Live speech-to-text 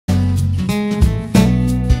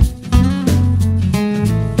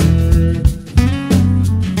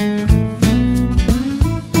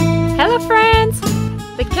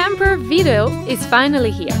video is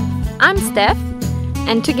finally here. I'm Steph,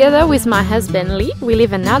 and together with my husband Lee, we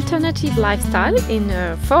live an alternative lifestyle in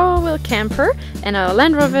a four-wheel camper and a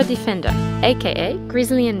Land Rover Defender, aka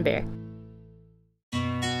GrizzlyNbear.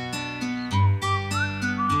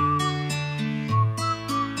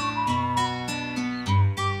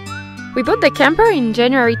 We bought the camper in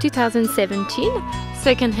January 2017,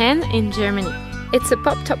 second-hand in Germany. It's a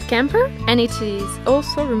pop-top camper and it is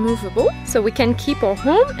also removable, so we can keep our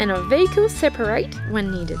home and our vehicle separate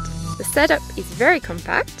when needed. The setup is very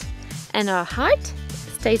compact and our height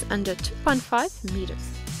stays under 2.5 meters.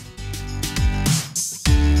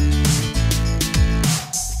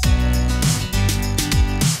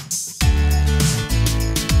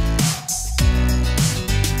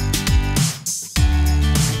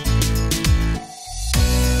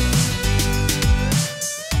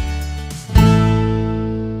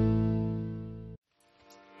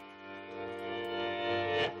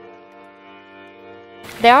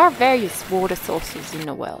 There are various water sources in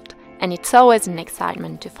the world, and it's always an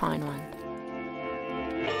excitement to find one.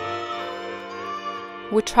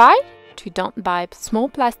 We try to don't buy small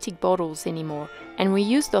plastic bottles anymore, and we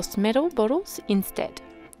use those metal bottles instead.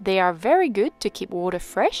 They are very good to keep water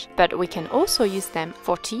fresh, but we can also use them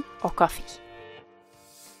for tea or coffee.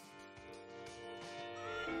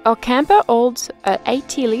 Our camper holds an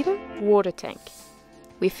 80-liter water tank.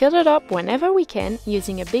 We fill it up whenever we can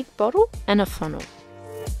using a big bottle and a funnel.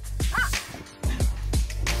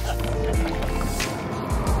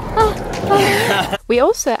 We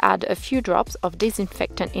also add a few drops of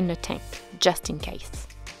disinfectant in the tank, just in case.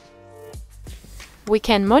 We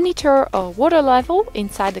can monitor our water level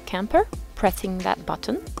inside the camper, pressing that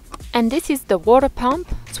button. And this is the water pump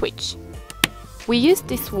switch. We use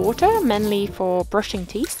this water mainly for brushing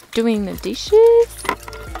teeth, doing the dishes,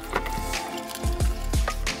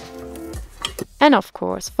 and of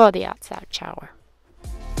course for the outside shower.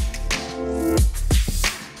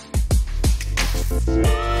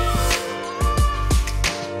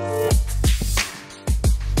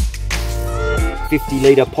 A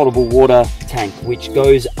 50-litre potable water tank which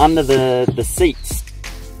goes under the seats.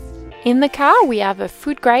 In the car we have a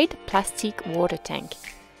food-grade plastic water tank.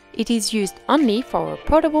 It is used only for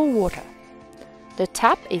potable water. The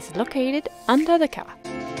tap is located under the car.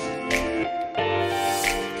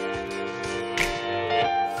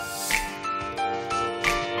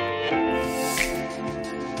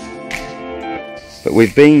 But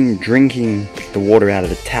we've been drinking the water out of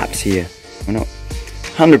the taps here. We're not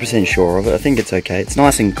 100% sure of it. I think it's okay. It's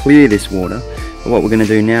nice and clear, this water. But what we're going to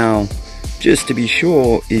do now, just to be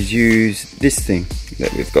sure, is use this thing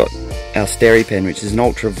that we've got, our SteriPen, which is an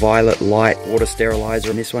ultraviolet light water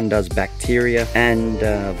sterilizer, and this one does bacteria and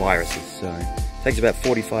viruses. So it takes about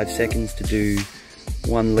 45 seconds to do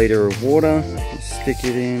 1 litre of water. Just stick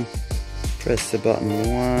it in, press the button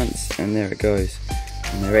once, and there it goes.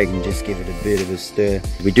 And I reckon just give it a bit of a stir.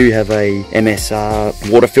 We do have a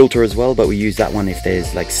MSR water filter as well, but we use that one if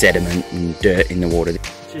there's like sediment and dirt in the water.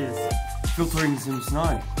 Cheers. Filtering some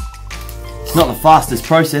snow. It's not the fastest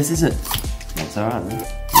process, is it? That's alright then.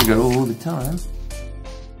 We go all the time.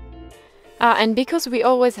 And because we're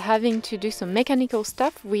always having to do some mechanical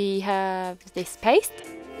stuff, we have this paste.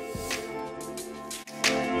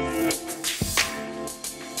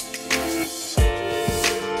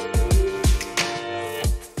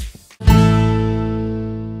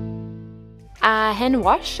 I hand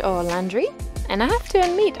wash or laundry, and I have to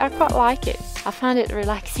admit I quite like it. I find it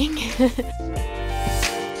relaxing.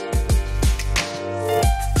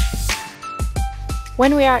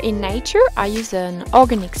 When we are in nature, I use an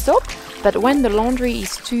organic soap, but when the laundry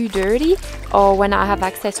is too dirty or when I have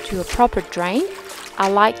access to a proper drain, I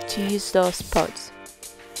like to use those pods.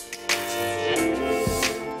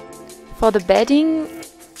 For the bedding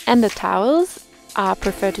and the towels, I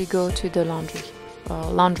prefer to go to the laundry or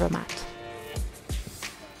laundromat.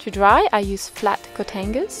 To dry, I use flat coat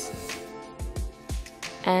hangers.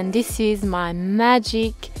 And this is my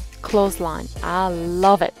magic clothesline. I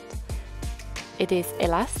love it. It is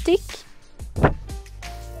elastic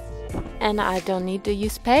and I don't need to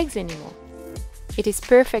use pegs anymore. It is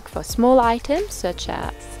perfect for small items such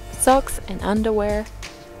as socks and underwear.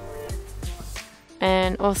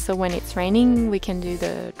 And also when it's raining, we can do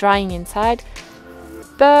the drying inside,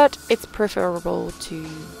 but it's preferable to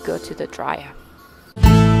go to the dryer.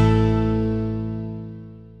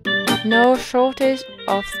 No shortage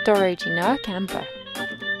of storage in our camper.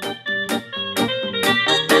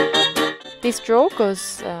 This drawer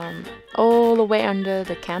goes all the way under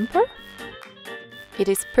the camper. It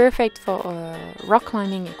is perfect for rock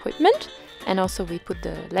climbing equipment, and also we put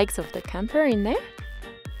the legs of the camper in there.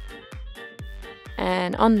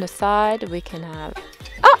 And on the side we can have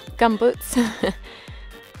gumboots.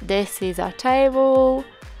 This is our table,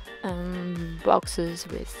 boxes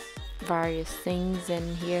with various things,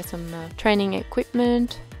 and here some training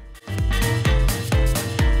equipment.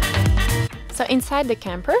 So inside the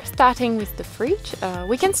camper, starting with the fridge,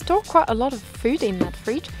 we can store quite a lot of food in that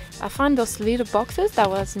fridge. I found those little boxes that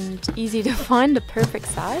wasn't easy to find the perfect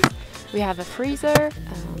size. We have a freezer,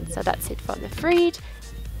 so that's it for the fridge.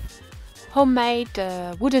 Homemade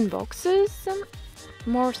wooden boxes,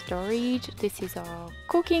 more storage. This is our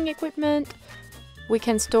cooking equipment. We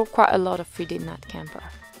can store quite a lot of food in that camper.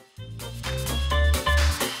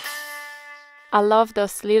 I love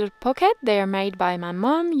those little pockets. They are made by my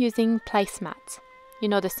mom using placemats. You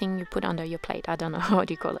know, the thing you put under your plate. I don't know how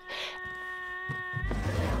do you call it.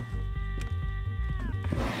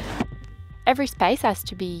 Every space has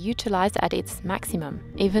to be utilized at its maximum,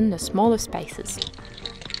 even the smaller spaces.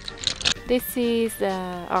 This is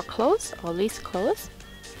our clothes, or least clothes.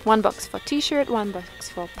 One box for t-shirt, one box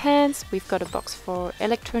for pants. We've got a box for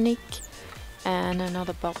electronic and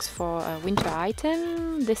another box for a winter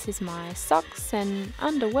item. This is my socks and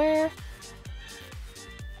underwear.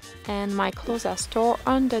 And my clothes are stored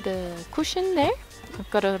under the cushion there. I've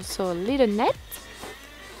got also a little net,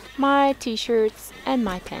 my t-shirts and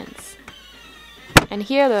my pants. And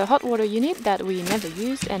here the hot water unit that we never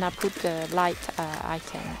use, and I put the light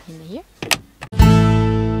item in here.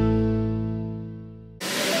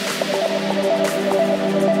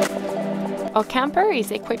 Our camper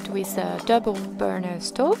is equipped with a double burner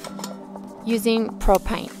stove using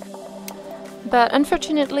propane. But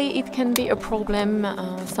unfortunately it can be a problem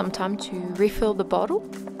sometimes to refill the bottle.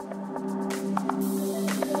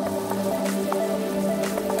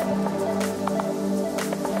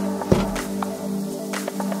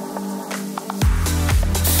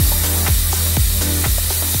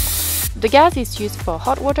 The gas is used for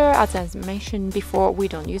hot water. As I mentioned before, we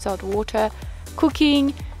don't use hot water,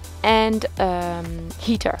 cooking, and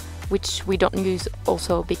heater, which we don't use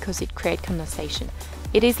also because it creates condensation.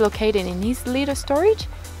 It is located in this little storage,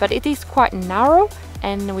 but it is quite narrow,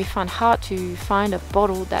 and we found hard to find a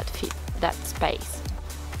bottle that fit that space.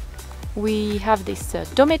 We have this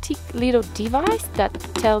domestic little device that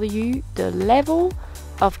tells you the level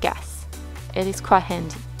of gas. It is quite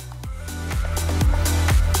handy.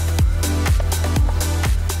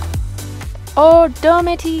 Or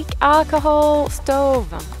domestic alcohol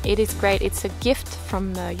stove. It is great. It's a gift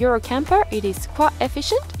from Eurocamper. It is quite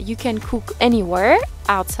efficient. You can cook anywhere,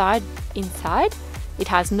 outside, inside. It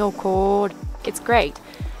has no cord. It's great.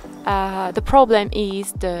 The problem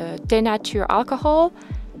is the denatured alcohol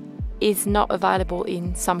is not available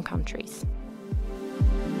in some countries.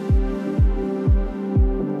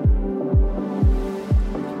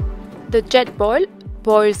 The jet boil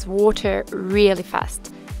boils water really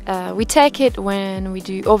fast. We take it when we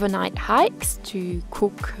do overnight hikes to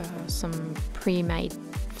cook some pre-made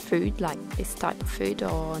food, like this type of food,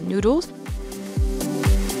 or noodles.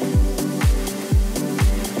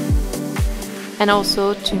 And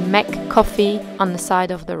also to make coffee on the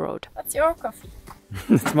side of the road. What's your coffee?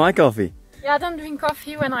 It's my coffee. Yeah, I don't drink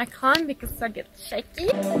coffee when I climb because I get shaky.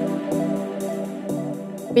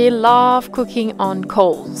 We love cooking on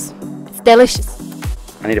coals. It's delicious.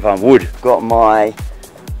 I need to find wood. Got my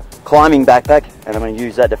climbing backpack and I'm going to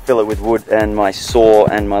use that to fill it with wood, and my saw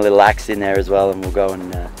and my little axe in there as well, and we'll go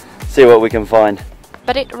and see what we can find.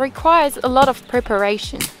 But it requires a lot of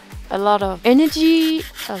preparation, a lot of energy,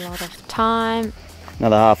 a lot of time.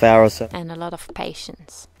 Another half hour or so. And a lot of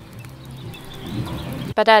patience.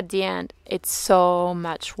 But at the end, it's so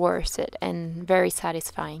much worth it and very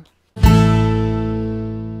satisfying.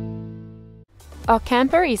 Our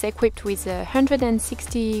camper is equipped with a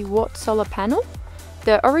 160-watt solar panel.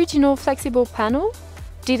 The original flexible panel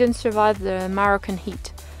didn't survive the Moroccan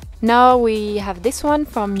heat. Now we have this one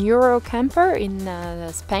from Eurocamper in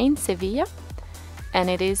Spain, Sevilla, and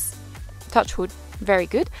it is, touch wood, very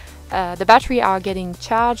good. The batteries are getting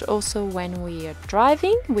charged also when we are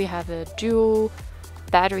driving. We have a dual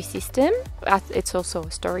battery system, it's also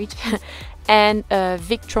storage, and a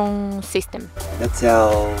Victron system. That's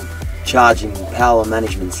our charging power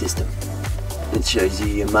management system. It shows you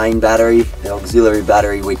your main battery, the auxiliary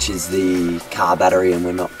battery, which is the car battery, and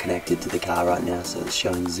we're not connected to the car right now, so it's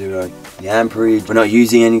showing 0. The amperage, we're not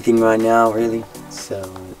using anything right now really, so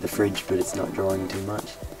the fridge, but it's not drawing too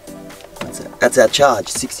much. That's our charge,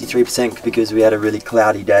 63%, because we had a really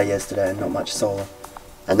cloudy day yesterday and not much solar.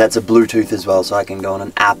 And that's a Bluetooth as well, so I can go on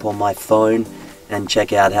an app on my phone and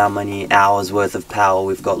check out how many hours worth of power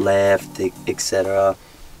we've got left, etc.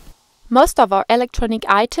 Most of our electronic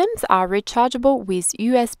items are rechargeable with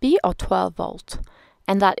USB or 12 volt,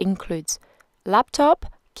 and that includes laptop,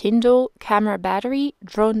 Kindle, camera battery,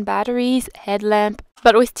 drone batteries, headlamp,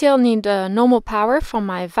 but we still need normal power for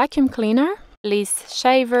my vacuum cleaner, Liz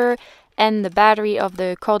shaver, and the battery of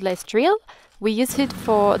the cordless drill. We use it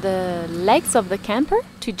for the legs of the camper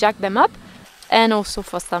to jack them up, and also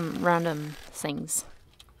for some random things.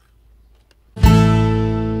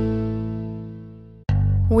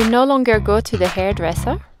 We no longer go to the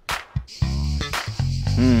hairdresser.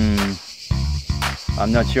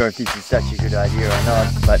 I'm not sure if this is such a good idea or not,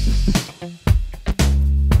 but...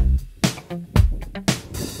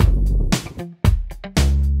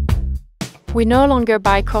 We no longer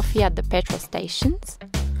buy coffee at the petrol stations.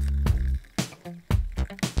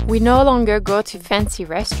 We no longer go to fancy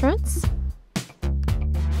restaurants.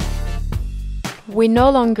 We no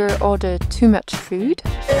longer order too much food.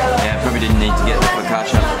 Yeah, probably didn't need to get the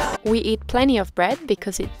focaccia. We eat plenty of bread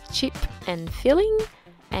because it's cheap and filling,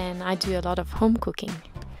 and I do a lot of home cooking.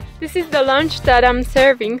 This is the lunch that I'm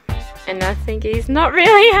serving, and I think he's not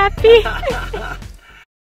really happy.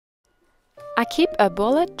 I keep a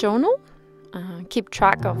bullet journal, keep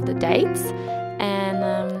track of the dates,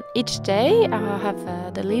 and each day I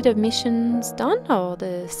have the leader missions done or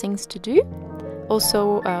the things to do.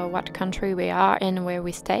 Also what country we are and where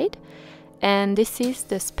we stayed. And this is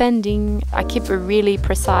the spending. I keep a really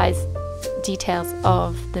precise details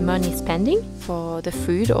of the money spending for the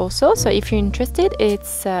food also. So if you're interested,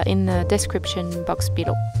 it's in the description box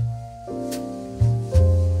below.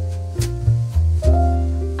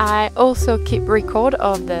 I also keep record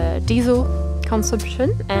of the diesel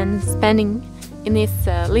consumption and spending in this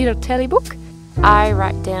little tally book. I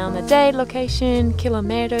write down the date, location,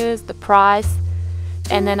 kilometers, the price,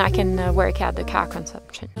 and then I can work out the car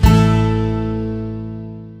consumption.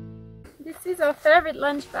 This is our favorite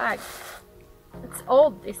lunch bag. It's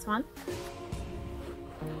old, this one.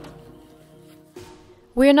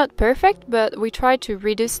 We're not perfect, but we try to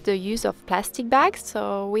reduce the use of plastic bags.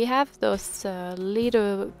 So we have those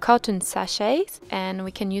little cotton sachets, and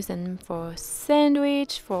we can use them for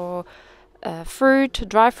sandwich, for fruit,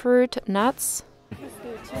 dry fruit, nuts.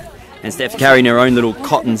 And Steph's carrying her own little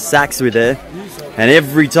cotton sacks with her, and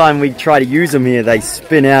every time we try to use them here, they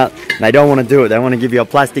spin out. They don't want to do it. They want to give you a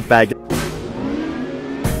plastic bag.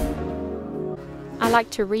 I like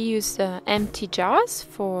to reuse empty jars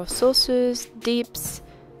for sauces, dips,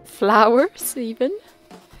 flowers even.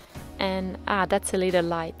 And that's a little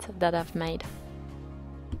light that I've made.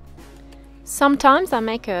 Sometimes I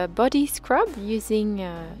make a body scrub using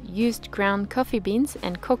used ground coffee beans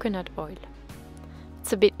and coconut oil.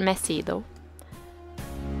 It's a bit messy though.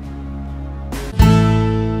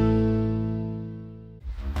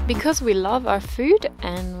 Because we love our food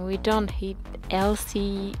and we don't eat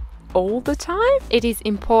healthy all the time, it is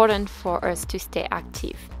important for us to stay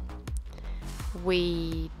active.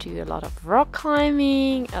 We do a lot of rock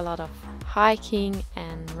climbing, a lot of hiking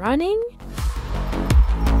and running.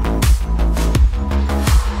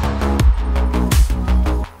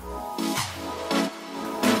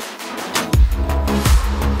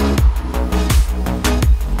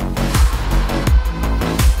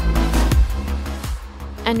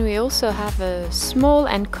 And we also have a small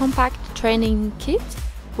and compact training kit,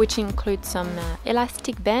 which includes some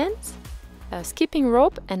elastic bands, a skipping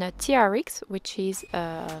rope and a TRX, which is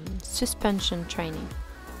suspension training.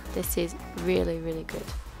 This is really, really good.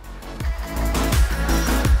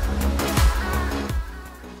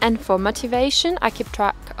 And for motivation, I keep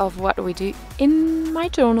track of what we do in my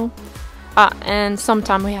journal. And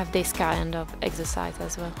sometimes we have this kind of exercise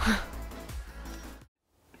as well.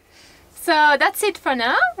 So that's it for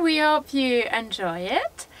now. We hope you enjoy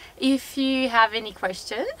it. If you have any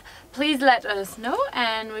questions, please let us know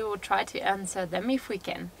and we will try to answer them if we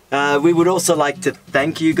can. We would also like to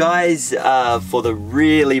thank you guys for the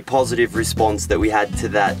really positive response that we had to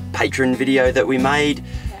that patron video that we made.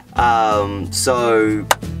 So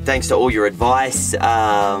thanks to all your advice,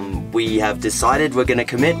 we have decided we're going to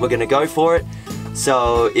commit, we're going to go for it.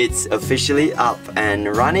 So it's officially up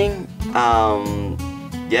and running.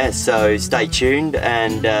 Yeah, so stay tuned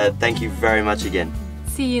and thank you very much again.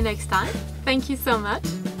 See you next time. Thank you so much.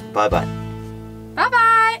 Bye bye. Bye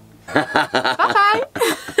bye. Bye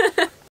bye.